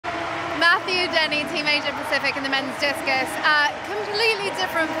Matthew, Denny, Team Asia Pacific in the men's discus. Completely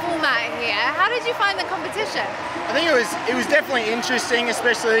different format here. How did you find the competition? I think it was definitely interesting,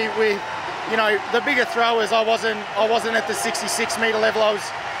 especially with the bigger throwers. I wasn't at the 66 metre level. I was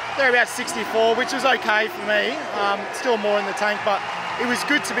there about 64, which was okay for me. Still more in the tank, but it was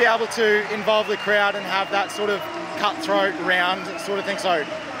good to be able to involve the crowd and have that sort of cutthroat round sort of thing. So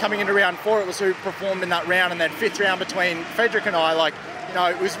coming into round 4, it was who performed in that round, and then 5th round between Frederick and I,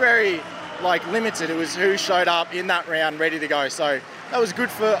 it was very limited. It was who showed up in that round ready to go. So that was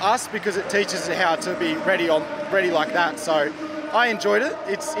good for us because it teaches us how to be ready like that. So I enjoyed it.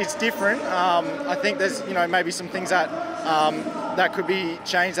 It's different. I think there's maybe some things that that could be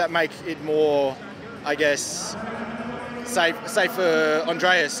changed that make it more, I guess, safe for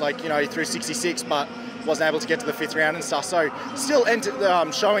Andreas. He threw 66, but wasn't able to get to the 5th round and stuff. So still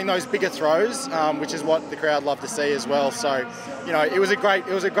showing those bigger throws, which is what the crowd loved to see as well. So it was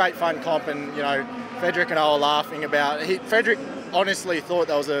a great fun comp, and Frederick and I were laughing about Frederick honestly thought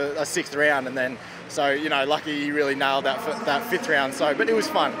that was a 6th round, and then lucky he really nailed that 5th round. So but it was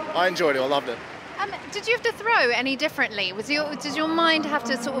fun. I enjoyed it. I loved it. Did you have to throw any differently? Did your mind have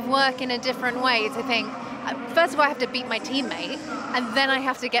to sort of work in a different way to think, first of all I have to beat my teammate and then I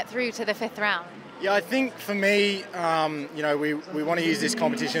have to get through to the 5th round? Yeah, I think for me, we want to use this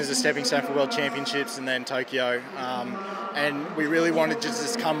competition as a stepping stone for World Championships and then Tokyo, and we really wanted to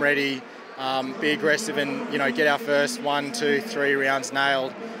just come ready, be aggressive, and get our first 1, 2, 3 rounds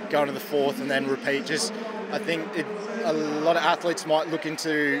nailed, go into the 4th, and then repeat. I think a lot of athletes might look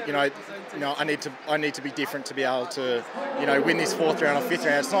into I need to be different to be able to win this 4th round or 5th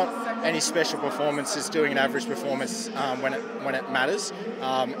round. It's not any special performance, it's doing an average performance when it matters,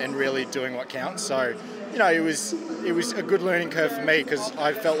 and really doing what counts. So it was a good learning curve for me because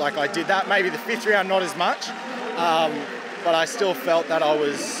I felt like I did that. Maybe the 5th round not as much, but I still felt that I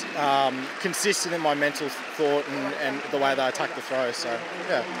was consistent in my mental thought and the way that I attacked the throw. So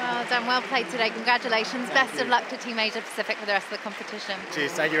yeah. Well done, well played today. Congratulations. Best of luck to Team Asia Pacific for the rest of the competition.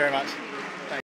 Cheers. Thank you very much.